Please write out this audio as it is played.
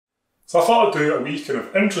So I thought I'd do a wee kind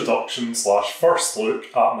of introduction / first look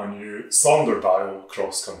at my new Sonder Dial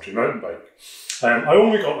cross-country mountain bike. I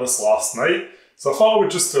only got this last night, so I thought I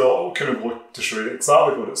would just do a little kind of look to show you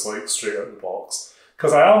exactly what it's like straight out of the box.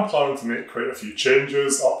 Because I am planning to make quite a few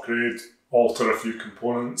changes, upgrade, alter a few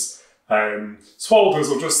components. So what I'll do is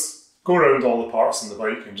I'll just go around all the parts on the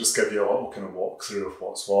bike and just give you a little kind of walkthrough of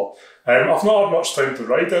what's what. I've not had much time to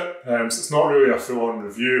ride it, so it's not really a full-on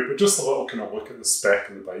review, but just a little kind of look at the spec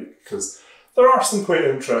of the bike, because there are some quite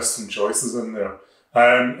interesting choices in there.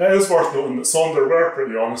 It is worth noting that Sonder were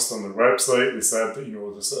pretty honest on their website. They said that,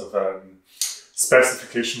 the sort of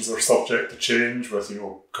specifications are subject to change with,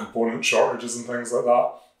 component shortages and things like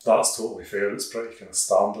that. That's totally fair. It's pretty kind of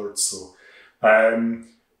standard. So,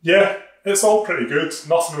 yeah, it's all pretty good.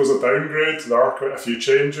 Nothing was a downgrade. There are quite a few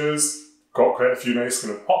changes. Got quite a few nice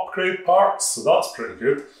kind of upgrade parts, so that's pretty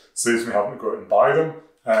good. Saves me having to go out and buy them.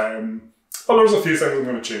 But there's a few things I'm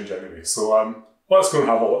going to change anyway. So let's go and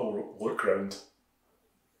have a little look around.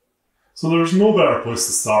 So there's no better place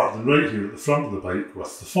to start than right here at the front of the bike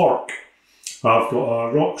with the fork. I've got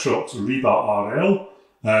a RockShox Rebat RL.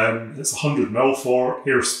 It's a 100mm fork,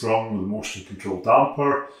 air sprung with a motion control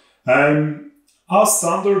damper. As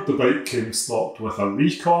standard, the bike came stocked with a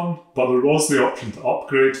Recon, but there was the option to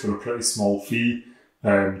upgrade for a pretty small fee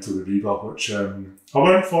to the Rebat, which I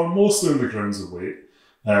went for mostly on the grounds of weight.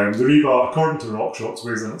 The Rebat, according to RockShox,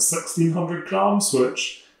 weighs in at 1600 grams,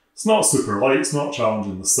 which it's not super light, it's not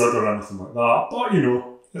challenging the SID or anything like that, but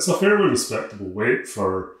it's a fairly respectable weight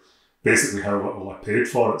for basically how little I paid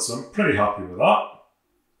for it, so I'm pretty happy with that.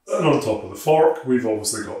 And on top of the fork, we've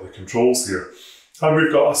obviously got the controls here. And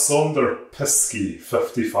we've got a Sonder Pisky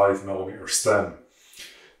 55mm stem.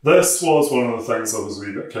 This was one of the things I was a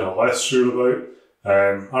wee bit kind of less sure about.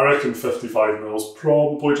 I reckon 55mm is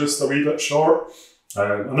probably just a wee bit short.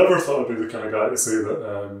 I never thought I'd be the kind of guy to say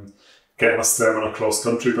that getting a stem on a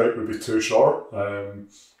cross-country bike would be too short.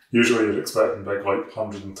 Usually you'd expect big like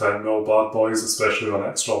 110mm bad boys, especially on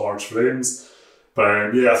extra large frames.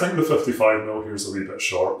 But yeah, I think the 55mm here is a wee bit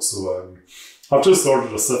short, so I've just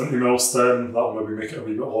ordered a 70mm stem. That'll maybe make it a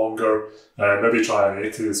wee bit longer. Maybe try an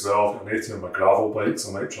 80 as well. I've got an 80 on my gravel bike, so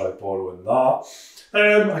I might try borrowing that.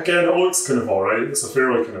 Again, it looks kind of alright. It's a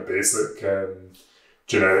fairly kind of basic,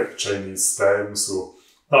 generic Chinese stem, so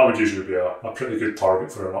that would usually be a pretty good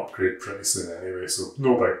target for an upgrade pretty soon anyway, so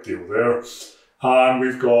no big deal there. And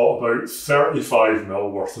we've got about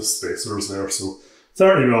 35mm worth of spacers there, so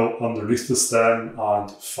 30mm underneath the stem and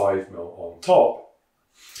 5mm on top.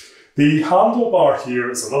 The handlebar here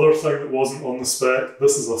is another thing that wasn't on the spec.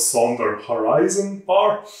 This is a Sonder Horizon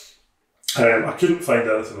bar. I couldn't find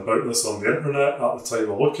anything about this on the internet at the time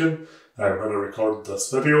of looking when I recorded this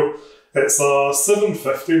video. It's a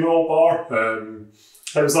 750mm bar.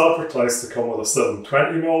 It was advertised to come with a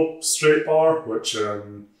 720mm straight bar, which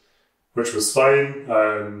was fine.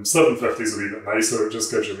 750 is a wee bit nicer, it just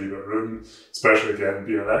gives you a wee bit of room, especially again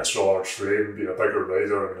being an extra large frame, being a bigger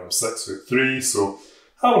rider. I mean, I'm 6'3", so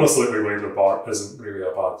having a slightly wider bar isn't really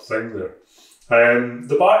a bad thing there.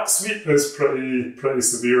 The back sweep is pretty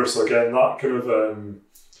severe, so again that kind of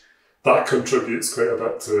that contributes quite a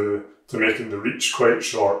bit to making the reach quite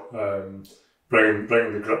short, bringing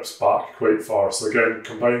the grips back quite far. So again,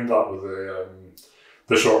 combine that with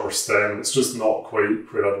the shorter stem, it's just not quite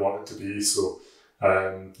where I'd want it to be. So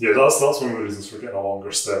yeah, that's one of the reasons for getting a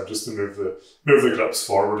longer stem, just to move the grips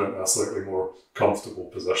forward into a slightly more comfortable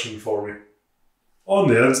position for me. On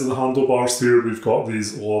the ends of the handlebars here, we've got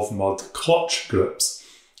these Love Mud clutch grips.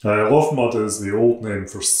 Love Mud is the old name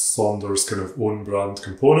for Sonder's kind of own brand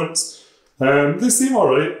components. They seem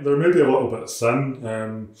alright, they're maybe a little bit thin.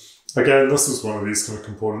 Again, this was one of these kind of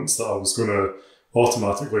components that I was going to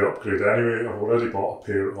automatically upgrade anyway. I've already bought a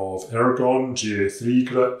pair of Ergon GA3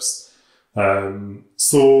 grips.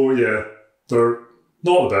 So yeah, they're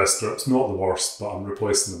not the best grips, not the worst, but I'm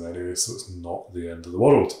replacing them anyway, so it's not the end of the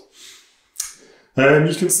world.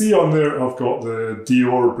 You can see on there I've got the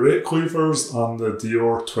Dior brake levers and the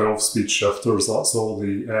Dior 12-speed shifters. That's all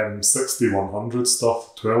the M6100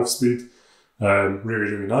 stuff, 12-speed.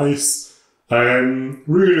 Really nice.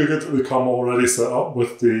 Really good that they come already set up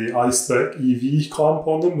with the iSpec EV clamp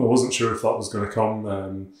on them. I wasn't sure if that was going to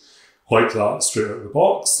come like that straight out of the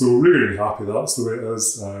box, so really happy that's the way it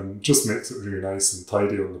is. Just makes it really nice and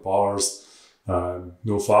tidy on the bars.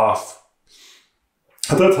 No faff.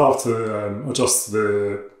 I did have to adjust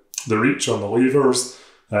the reach on the levers.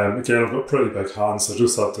 Again, I've got pretty big hands, so I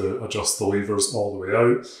just had to adjust the levers all the way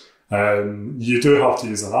out. You do have to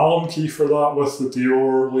use an Allen key for that with the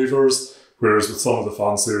Dior levers, Whereas with some of the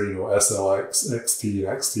fancier, SLX, XT,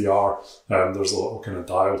 and XTR, there's a little kind of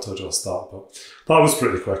dial to adjust that. But that was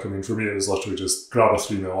pretty quick. I mean, for me, it was literally just grab a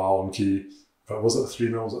 3mm Allen key. Was it a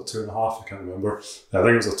 3mm? Was it 2.5? I can't remember. I think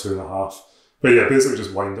it was a 2.5. But yeah, basically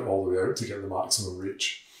just wind it all the way out to get the maximum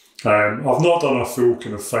reach. I've not done a full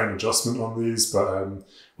kind of fine adjustment on these, but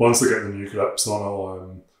once I get the new grips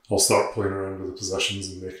on, I'll start playing around with the positions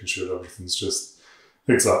and making sure everything's just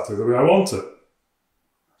exactly the way I want it.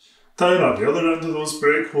 Down at the other end of those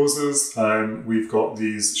brake hoses, we've got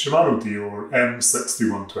these Shimano Dial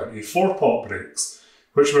M6120 4-pot brakes,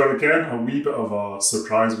 which were again a wee bit of a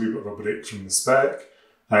surprise, wee bit of a break from the spec.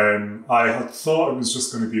 I had thought it was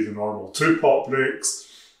just going to be the normal 2-pot brakes,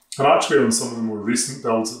 and actually on some of the more recent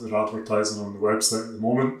builds that they're advertising on the website at the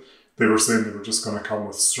moment, they were saying they were just going to come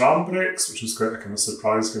with SRAM brakes, which was quite a kind of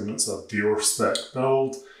surprise given it's a Dior spec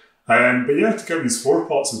build. But yeah, to get these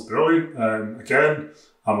 4-pots is brilliant. Again,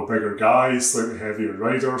 I'm a bigger guy, slightly heavier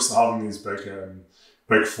rider, so having these big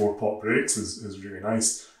 4-pot brakes is really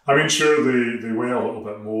nice. I mean, sure, they weigh a little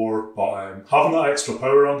bit more, but having that extra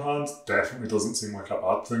power on hand definitely doesn't seem like a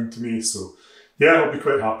bad thing to me. So yeah, I'll be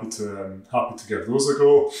quite happy to give those a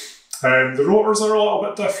go. The rotors are a little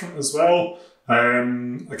bit different as well.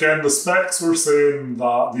 Again, the specs were saying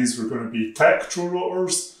that these were going to be Tektro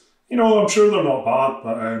rotors. I'm sure they're not bad,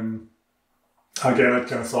 but again, I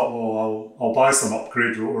kind of thought, well, I'll buy some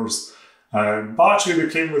upgrade rotors. But actually, they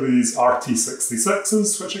came with these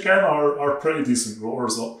RT66s, which again are pretty decent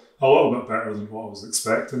rotors, a little bit better than what I was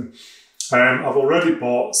expecting. I've already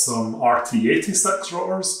bought some RT86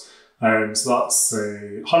 rotors. So that's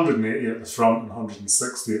 180 at the front and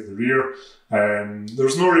 160 at the rear.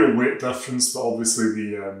 There's no real weight difference, but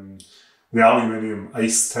obviously the aluminium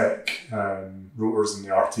Ice Tech rotors in the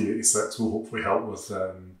RT86 will hopefully help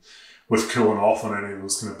with cooling off on any of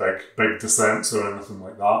those kind of big descents or anything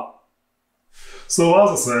like that. So as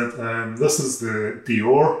I said, this is the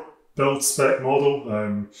Dior build spec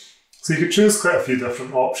model. So you could choose quite a few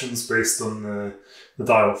different options based on the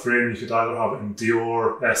dial frame. You could either have it in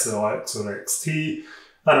Dior, SLX or XT,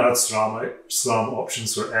 and it had SRAM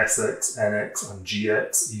options for SX, NX and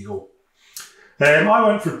GX Eagle. I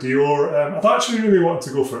went for Dior. I'd actually really wanted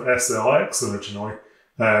to go for SLX originally,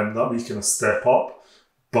 that wee kind of step up.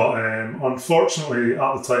 But unfortunately,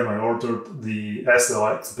 at the time I ordered, the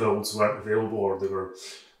SLX builds weren't available, or they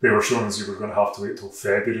were showing us you were going to have to wait till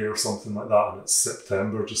February or something like that, and it's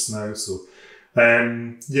September just now. So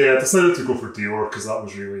yeah, I decided to go for Dior because that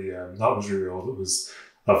was really all that was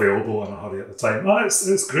available in a hurry at the time. And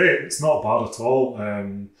it's great. It's not bad at all.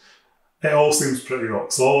 It all seems pretty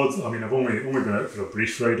rock solid. I mean, I've only been out for a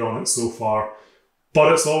brief ride on it so far,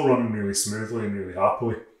 but it's all running really smoothly and really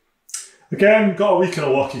happily. Again, got a wee kind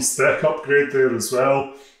of lucky spec upgrade there as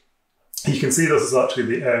well. You can see this is actually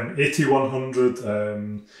the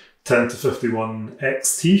M8100 10-51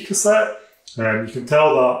 XT cassette. You can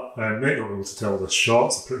tell that, might not be able to tell this shot,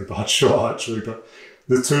 it's a pretty bad shot actually, but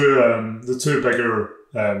the two bigger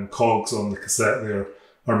cogs on the cassette there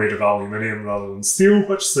are made of aluminium rather than steel,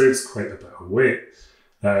 which saves quite a bit of weight.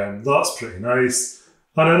 That's pretty nice.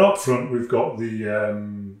 And then up front we've got the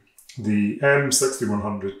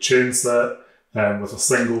M6100 chain set with a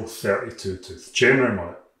single 32-tooth chainring on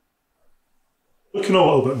it. Looking a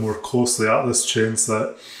little bit more closely at this chain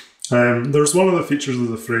set, there's one of the features of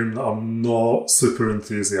the frame that I'm not super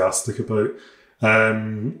enthusiastic about,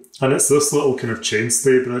 and it's this little kind of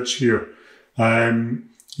chainstay bridge here.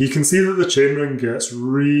 You can see that the chainring gets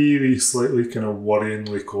really slightly kind of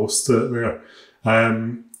worryingly close to it there.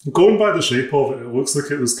 Going by the shape of it, it looks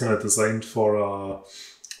like it was kind of designed for a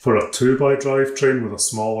 2x drivetrain with a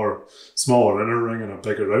smaller inner ring and a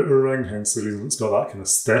bigger outer ring, hence the reason it's got that kind of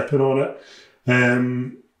stepping on it.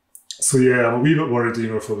 So yeah, I'm a wee bit worried,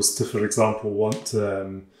 if I was to, for example, want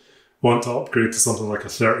to upgrade to something like a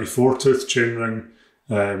 34-tooth chainring,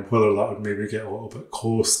 whether that would maybe get a little bit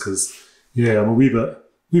close, because yeah, I'm a wee bit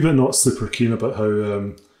not super keen about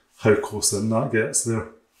how close in that gets there.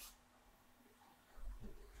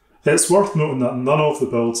 It's worth noting that none of the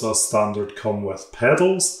builds as standard come with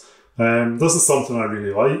pedals. This is something I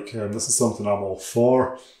really like, and this is something I'm all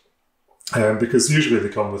for, because usually they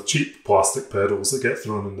come with cheap plastic pedals that get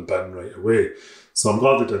thrown in the bin right away. So I'm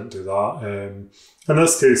glad they didn't do that. In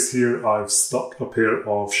this case here, I've stuck a pair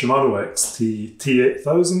of Shimano XT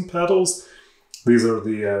T8000 pedals. These are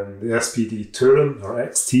the SPD Touring, or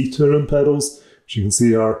XT Touring pedals, which you can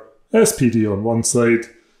see are SPD on one side,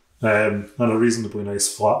 and a reasonably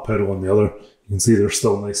nice flat pedal on the other. You can see they're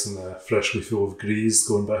still nice and freshly full of grease,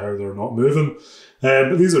 going by how they're not moving.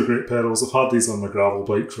 But these are great pedals. I've had these on my gravel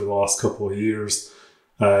bike for the last couple of years.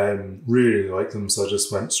 Really like them, so I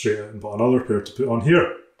just went straight out and bought another pair to put on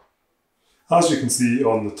here. As you can see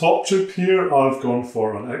on the top tube here, I've gone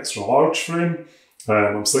for an extra large frame.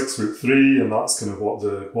 I'm 6'3", and that's kind of what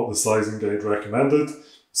the sizing guide recommended.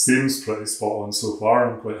 Seems pretty spot on so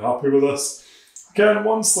far. I'm quite happy with this. Again,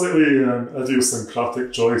 one slightly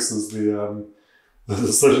idiosyncratic choice is the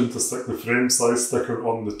decision to stick the frame size sticker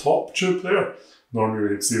on the top tube there.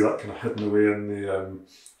 Normally you'd see that kind of hidden away in the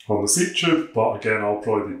on the seat tube, but again, I'll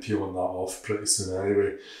probably be peeling that off pretty soon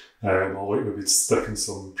anyway. I'll like maybe sticking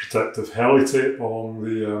some protective heli tape along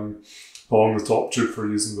the top tube for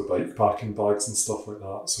using the bike packing bags and stuff like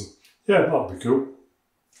that. So yeah, that'll be cool.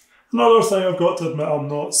 Another thing I've got to admit I'm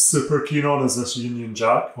not super keen on is this Union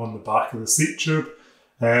Jack on the back of the seat tube.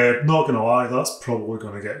 Not going to lie, that's probably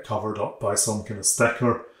going to get covered up by some kind of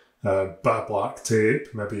sticker, bit of black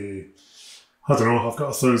tape, maybe, I don't know, I've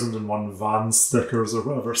got 1001 Vans stickers or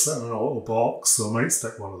whatever sitting in a little box, so I might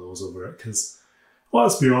stick one of those over it because,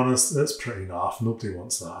 let's be honest, it's pretty naff. Nobody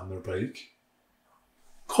wants that on their bike.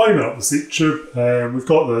 Climbing up the seat tube, we've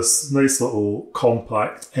got this nice little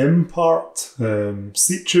compact M-part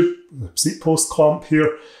seat post clamp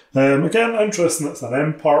here. Again, interesting it's an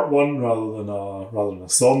M-part one rather than a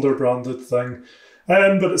Sonder branded thing.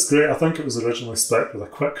 But it's great. I think it was originally spec'd with a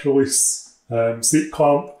quick release seat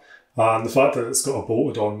clamp, and the fact that it's got a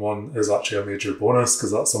bolted on one is actually a major bonus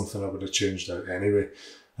because that's something I would have changed out anyway.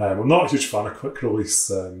 I'm not a huge fan of quick release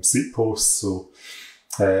seat posts, so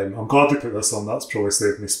I'm glad they put this on. That's probably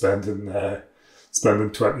saved me spending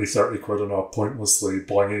 20-30 quid on a pointlessly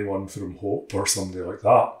blingy one from Hope or somebody like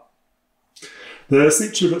that. The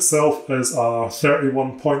seat tube itself is a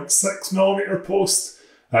 31.6mm post.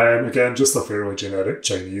 Again, just a fairly generic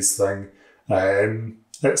Chinese thing.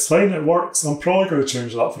 It's fine, it works. I'm probably going to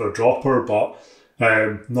change that for a dropper, but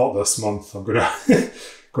not this month. I'm going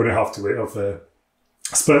to have to wait. I've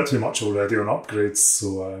spent too much already on upgrades,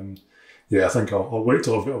 so yeah, I think I'll wait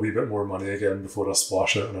till I've got a wee bit more money again before I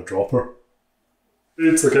splash out on a dropper.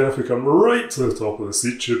 So again, if we come right to the top of the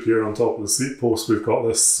seat tube here, on top of the seat post, we've got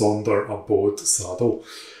this Sonder Abode saddle.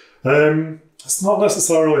 It's not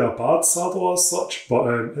necessarily a bad saddle as such, but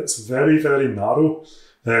it's very, very narrow.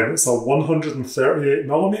 It's a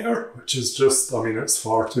 138mm, which is just, I mean, it's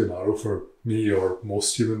far too narrow for me or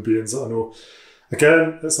most human beings that I know.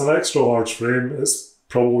 Again, it's an extra large frame. It's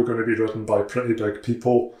probably going to be ridden by pretty big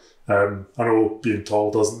people. I know being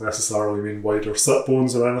tall doesn't necessarily mean wider sit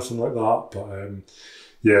bones or anything like that, but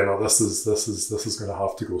yeah, no, this is going to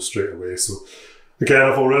have to go straight away. So again,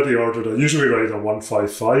 I've already ordered. I usually ride a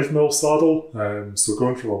 155mm saddle, so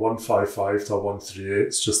going from a 155 to a 138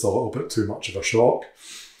 is just a little bit too much of a shock.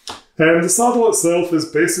 The saddle itself is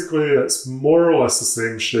basically, it's more or less the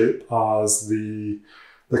same shape as the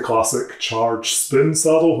classic Charge Spoon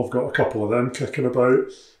saddle. I've got a couple of them kicking about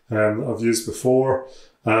that I've used before.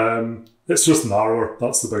 It's just narrower.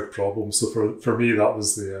 That's the big problem. So for me, that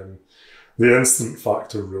was the instant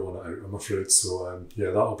factor ruling it out, I'm afraid. So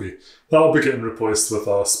yeah, that'll be getting replaced with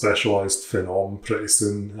a specialised Phenom pretty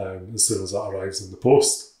soon, as soon as that arrives in the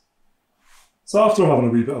post. So after having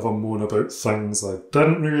a wee bit of a moan about things I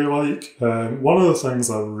didn't really like, one of the things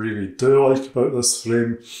I really do like about this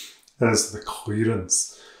frame is the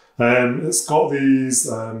clearance. It's got these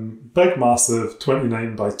big, massive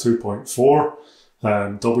 29 by 2.4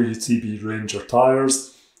 WTB Ranger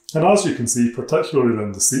tyres, and as you can see, particularly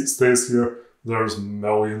around the seat stays here, there's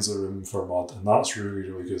millions of room for mud, and that's really,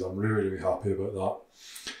 really good. I'm really, really happy about that.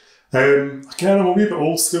 Again, I'm a wee bit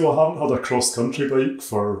old school. I haven't had a cross-country bike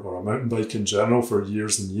or a mountain bike in general for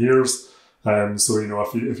years and years. So, you know,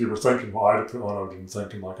 if you were thinking what I'd put on, I would have been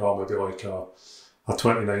thinking like, oh, maybe like a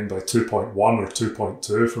 29 by 2.1 or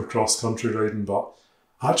 2.2 for cross-country riding. But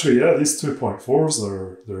actually, yeah, these 2.4s,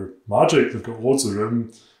 they're magic. They've got loads of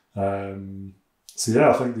room. So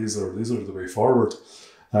yeah, I think these are the way forward.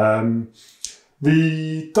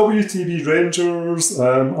 The WTB Rangers,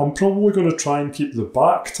 I'm probably going to try and keep the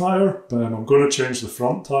back tyre, but I'm going to change the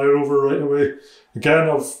front tyre over right away. Again,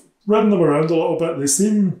 I've ridden them around a little bit. They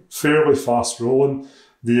seem fairly fast rolling.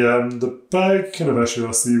 The big kind of issue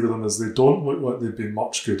I see with them is they don't look like they'd be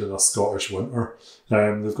much good in a Scottish winter.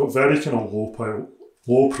 They've got very kind of low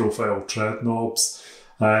profile tread knobs.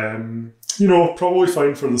 You know, probably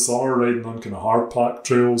fine for the summer riding on kind of hard packed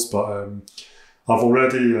trails, but I've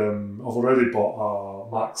already bought a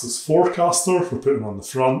Maxxis Forecaster for putting on the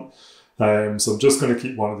front, so I'm just going to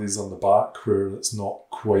keep one of these on the back where it's not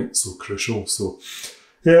quite so crucial. So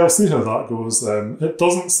yeah, I'll see how that goes. It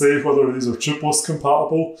doesn't say whether these are tubeless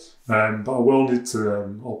compatible, but I will need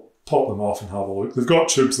to, I'll pop them off and have a look. They've got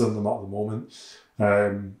tubes in them at the moment.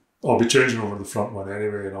 I'll be changing over the front one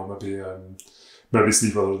anyway, and I'll maybe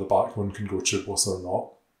see whether the back one can go tubeless or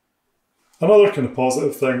not. Another kind of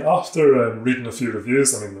positive thing, after reading a few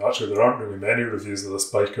reviews, I mean actually there aren't really many reviews of this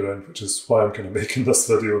bike around, which is why I'm kind of making this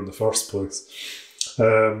video in the first place.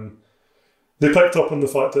 They picked up on the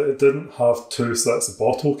fact that it didn't have 2 sets of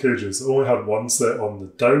bottle cages, it only had 1 set on the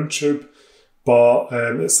down tube, but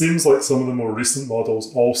it seems like some of the more recent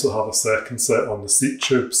models also have a second set on the seat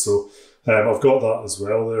tube, so I've got that as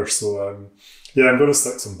well there, so yeah, I'm going to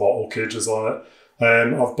stick some bottle cages on it.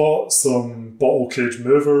 I've bought some bottle cage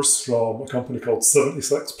movers from a company called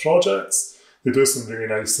 76 Projects. They do some really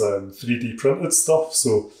nice 3D printed stuff,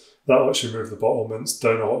 so that lets you move the bottle mints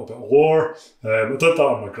down a little bit lower. I did that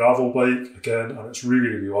on my gravel bike again, and it's really,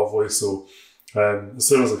 really lovely. So as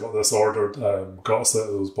soon as I got this ordered, got a set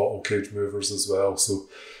of those bottle cage movers as well. So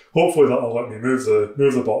hopefully that'll let me move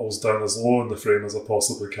the bottles down as low in the frame as I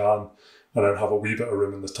possibly can, and then have a wee bit of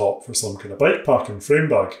room in the top for some kind of bike pack and frame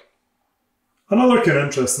bag. Another kind of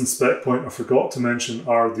interesting spec point I forgot to mention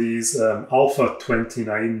are these Alpha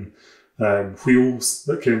 29 wheels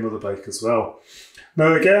that came with the bike as well.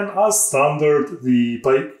 Now again, as standard, the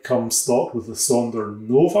bike comes stocked with the Sonder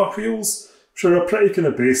Nova wheels, which are a pretty kind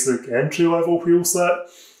of basic entry-level wheel set.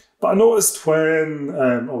 But I noticed when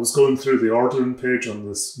I was going through the ordering page on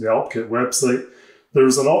the AlpKit website, there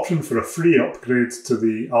was an option for a free upgrade to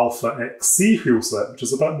the Alpha XC wheel set, which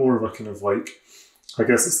is a bit more of a kind of like, I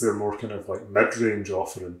guess it's their more kind of like mid-range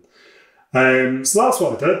offering. So that's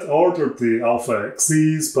what I did. I ordered the Alpha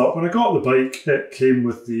XCs, but when I got the bike, it came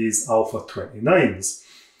with these Alpha 29s.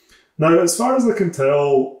 Now, as far as I can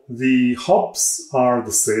tell, the hubs are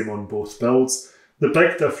the same on both builds. The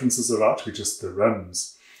big differences are actually just the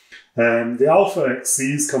rims. The Alpha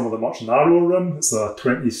XCs come with a much narrower rim. It's a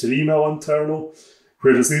 23mm internal,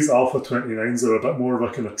 whereas these Alpha 29s are a bit more of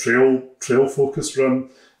a kind of trail-focused rim,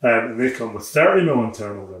 and they come with 30mm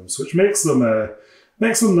internal rims, which makes them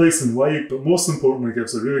nice and wide, but most importantly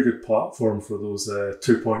gives a really good platform for those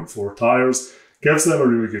 2.4 tyres, gives them a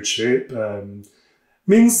really good shape.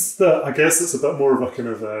 Means that I guess it's a bit more of a kind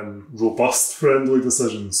of robust friendly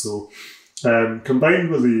decision. So combined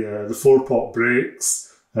with the 4-pot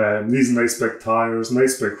brakes, these nice big tyres,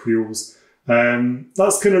 nice big wheels,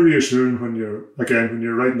 that's kind of reassuring when you're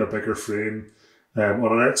riding a bigger frame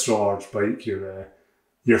on an extra large bike.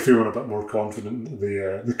 You're feeling a bit more confident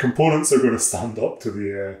that the components are going to stand up to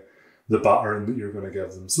the battering that you're going to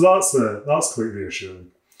give them. So that's quite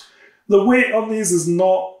reassuring. The weight on these is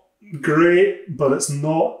not great, but it's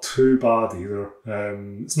not too bad either.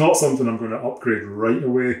 It's not something I'm going to upgrade right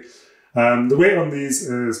away. The weight on these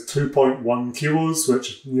is 2.1 kilos,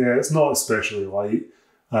 which, yeah, it's not especially light.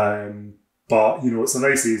 But, you know, it's a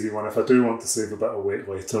nice easy one. If I do want to save a bit of weight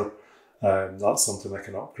later, that's something I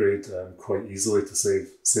can upgrade quite easily to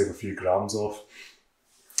save a few grams off.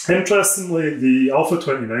 Interestingly, the Alpha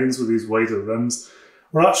 29s with these wider rims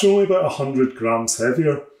are actually only about 100 grams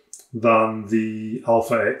heavier than the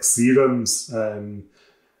Alpha XC rims,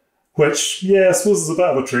 which, yeah, I suppose is a bit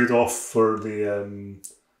of a trade-off for the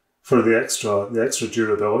extra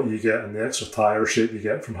durability you get and the extra tyre shape you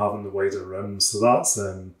get from having the wider rims. So that's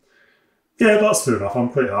yeah, that's fair enough. I'm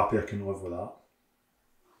quite happy I can live with that.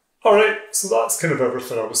 Alright, so that's kind of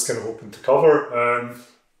everything I was kind of hoping to cover.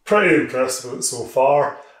 Pretty impressed with it so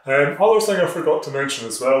far. Other thing I forgot to mention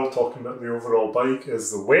as well, talking about the overall bike, is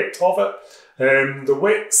the weight of it. The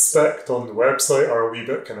weights spec'd on the website are a wee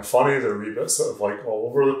bit kind of funny. They're a wee bit sort of like all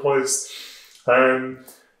over the place.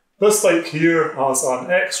 This bike here has an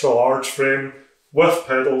extra large frame with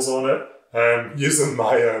pedals on it, using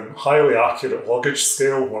my highly accurate luggage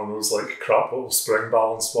scale, one of those like crap little spring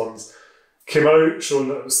balance ones. Came out showing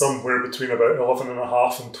that it was somewhere between about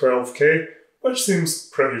 11.5 and 12k, which seems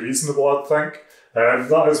pretty reasonable, I'd think.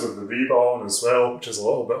 That is with the Reebok as well, which is a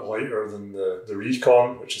little bit lighter than the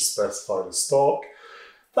Recon, which is specified as stock.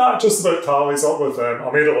 That just about tallies up with, I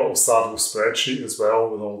made a little saddle spreadsheet as well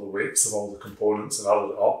with all the weights of all the components and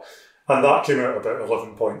added it up. And that came out about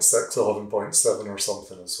 11.6, 11.7 or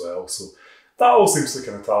something as well. So that all seems to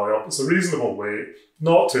kind of tally up. It's a reasonable weight,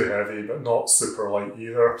 not too heavy, but not super light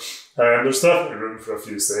either. There's definitely room for a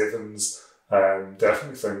few savings.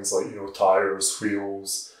 Definitely things like, you know, tyres,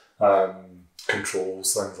 wheels,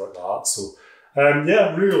 controls, things like that. So yeah,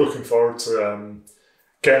 I'm really looking forward to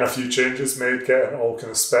getting a few changes made, getting it all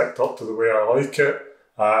kind of spec'd up to the way I like it,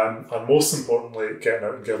 and most importantly, getting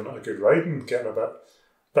out and giving it a good ride and getting a bit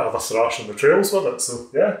of a thrash on the trails with it. So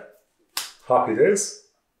yeah, happy days.